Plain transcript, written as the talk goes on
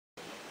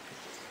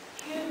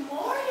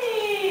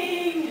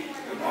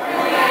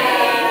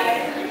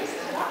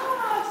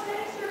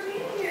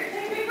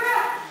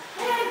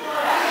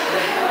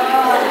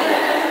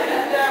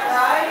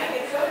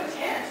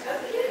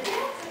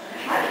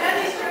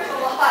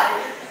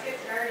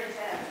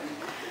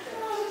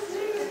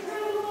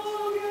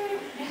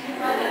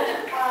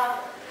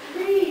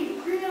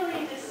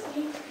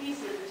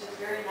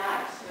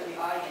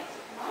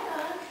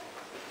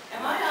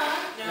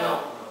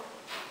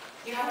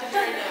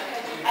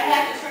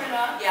have to turn it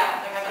on?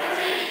 Yeah, they're having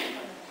a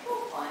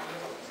oh, fine.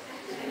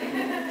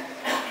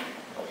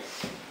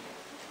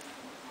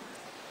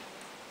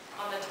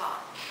 On the top.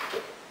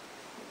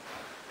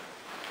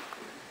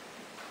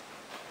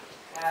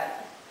 Got it.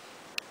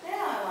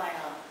 Now I line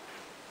up.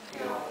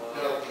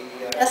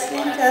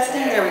 Testing,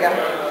 testing. There we go.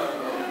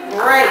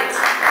 Great.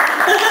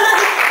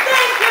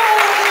 Thank you.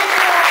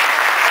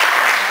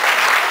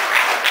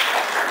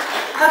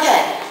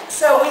 Okay,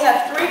 so we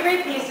have 3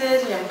 great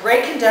pieces. We have a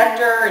great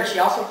conductor, and she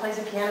also plays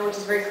the piano, which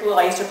is very cool.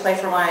 I used to play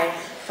for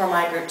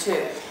my group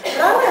too. But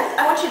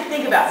I want you to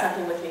think about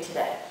something with me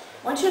today.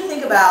 I want you to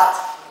think about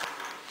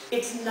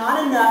it's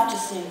not enough to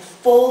sing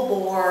full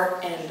bore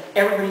and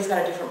everybody's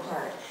got a different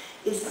part.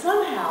 Is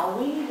somehow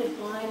we need to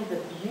find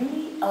the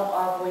beauty of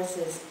our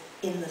voices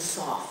in the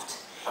soft.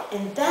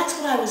 And that's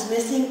what I was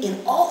missing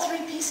in all 3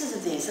 pieces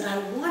of these, that I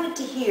wanted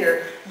to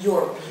hear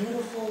your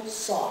beautiful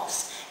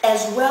softs,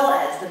 as well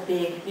as the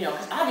big,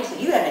 because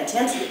obviously you have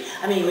intensity.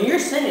 I mean, when you're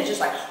singing, it's just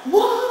like,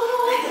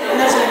 whoa, and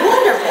that's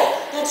wonderful.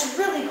 That's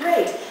really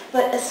great.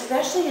 But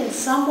especially in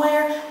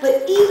somewhere,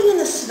 but even in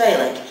the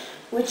Svelik,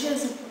 which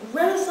is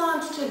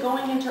Renaissance to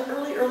going into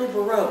early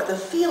Baroque, the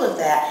feel of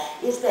that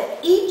is that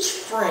each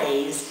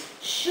phrase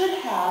should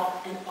have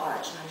an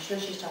arch. And I'm sure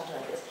she's talked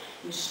about this.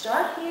 You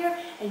start here,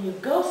 and you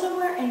go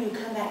somewhere, and you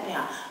come back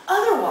down.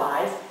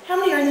 Otherwise, how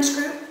many are in this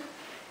group?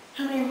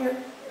 How many are here?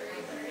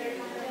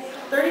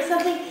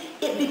 30-something?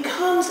 It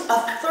becomes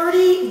a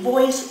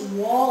 30-voice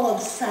wall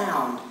of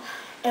sound.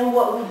 And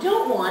what we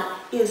don't want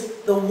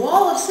is the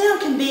wall of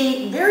sound can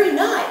be very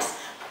nice,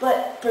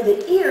 but for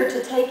the ear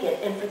to take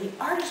it and for the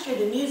artistry of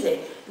the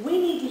music, we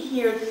need to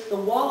hear the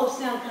wall of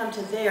sound come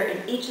to there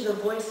in each of the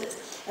voices.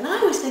 And I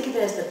always think of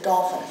it as the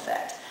dolphin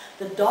effect.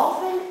 The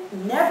dolphin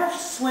never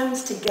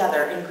swims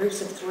together in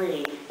groups of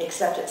 3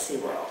 except at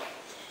SeaWorld.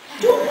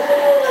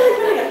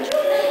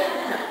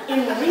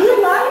 In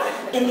real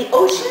life, in the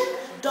ocean,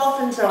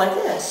 dolphins are like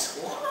this.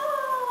 Wow,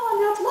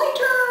 now it's my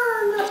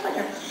turn, now it's my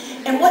turn.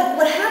 And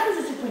what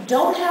happens is if we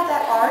don't have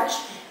that arch,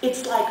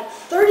 it's like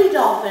 30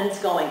 dolphins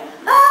going,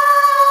 ah!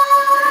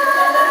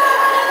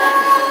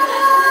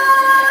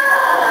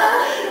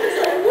 It's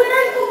like,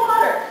 where's the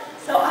water?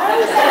 So I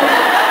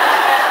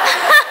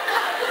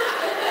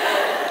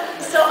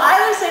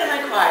always say to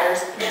my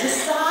choirs,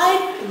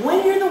 decide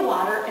when you're the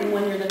water and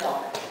when you're the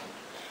dolphin.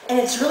 And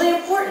it's really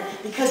important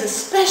because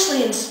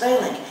especially in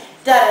Svelik,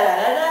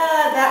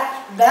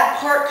 that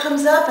part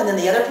comes up and then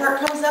the other part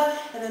comes up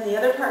and then the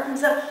other part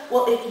comes up.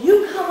 Well, if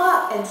you come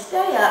up and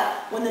stay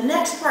up, when the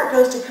next part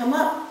goes to come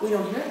up, we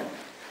don't hear them.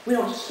 We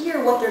don't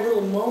hear what their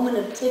little moment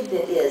of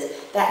tidbit is,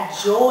 that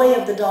joy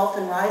of the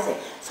dolphin rising.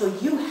 So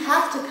you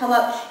have to come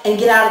up and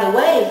get out of the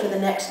way for the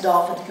next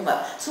dolphin to come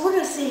up. So we're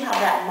going to see how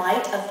that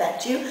might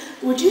affect you.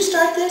 Would you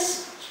start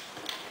this?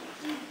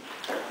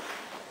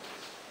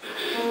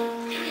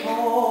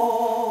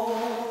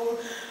 Oh,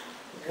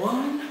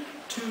 1,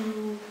 2,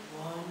 1,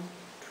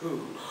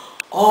 2.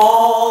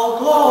 All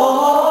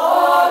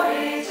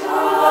glory to the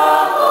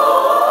Lord.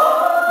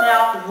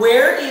 Now,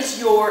 where is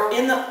your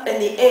in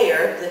the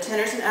air, the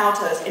tenors and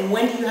altos, and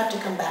when do you have to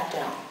come back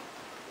down?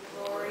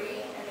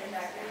 Glory and then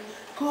back down.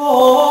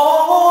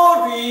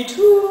 Glory to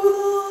the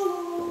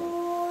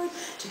Lord.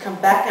 To come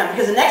back down,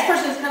 because the next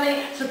person is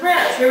coming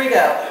sopranos. Here we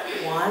go.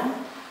 1,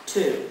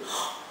 2.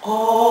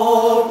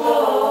 All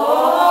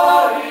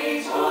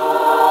glory to the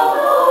Lord.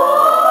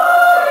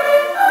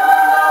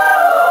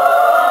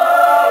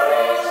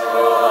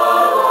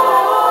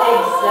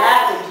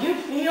 Exactly. Do you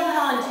feel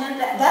how intense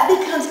that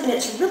becomes? And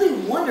it's really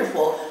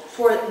wonderful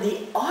for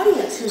the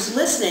audience who's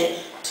listening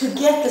to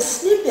get the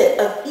snippet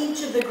of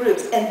each of the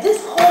groups. And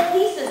this whole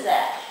piece is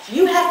that.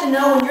 You have to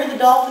know when you're the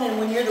dolphin and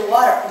when you're the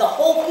water, the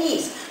whole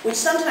piece, which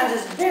sometimes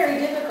is very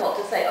difficult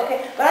to say,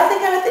 okay, but I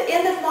think I'm at the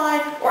end of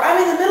mine, or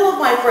I'm in the middle of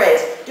my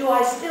phrase. Do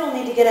I still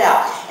need to get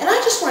out? And I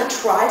just want to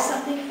try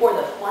something for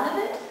the fun of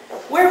it.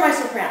 Where are my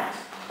sopranos?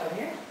 Over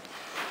here.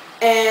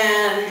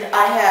 And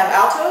I have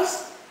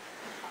altos,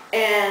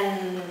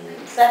 and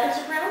second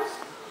sopranos,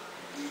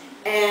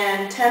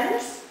 and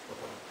tenors,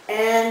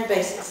 and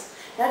basses.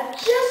 Now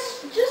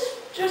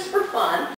just for fun,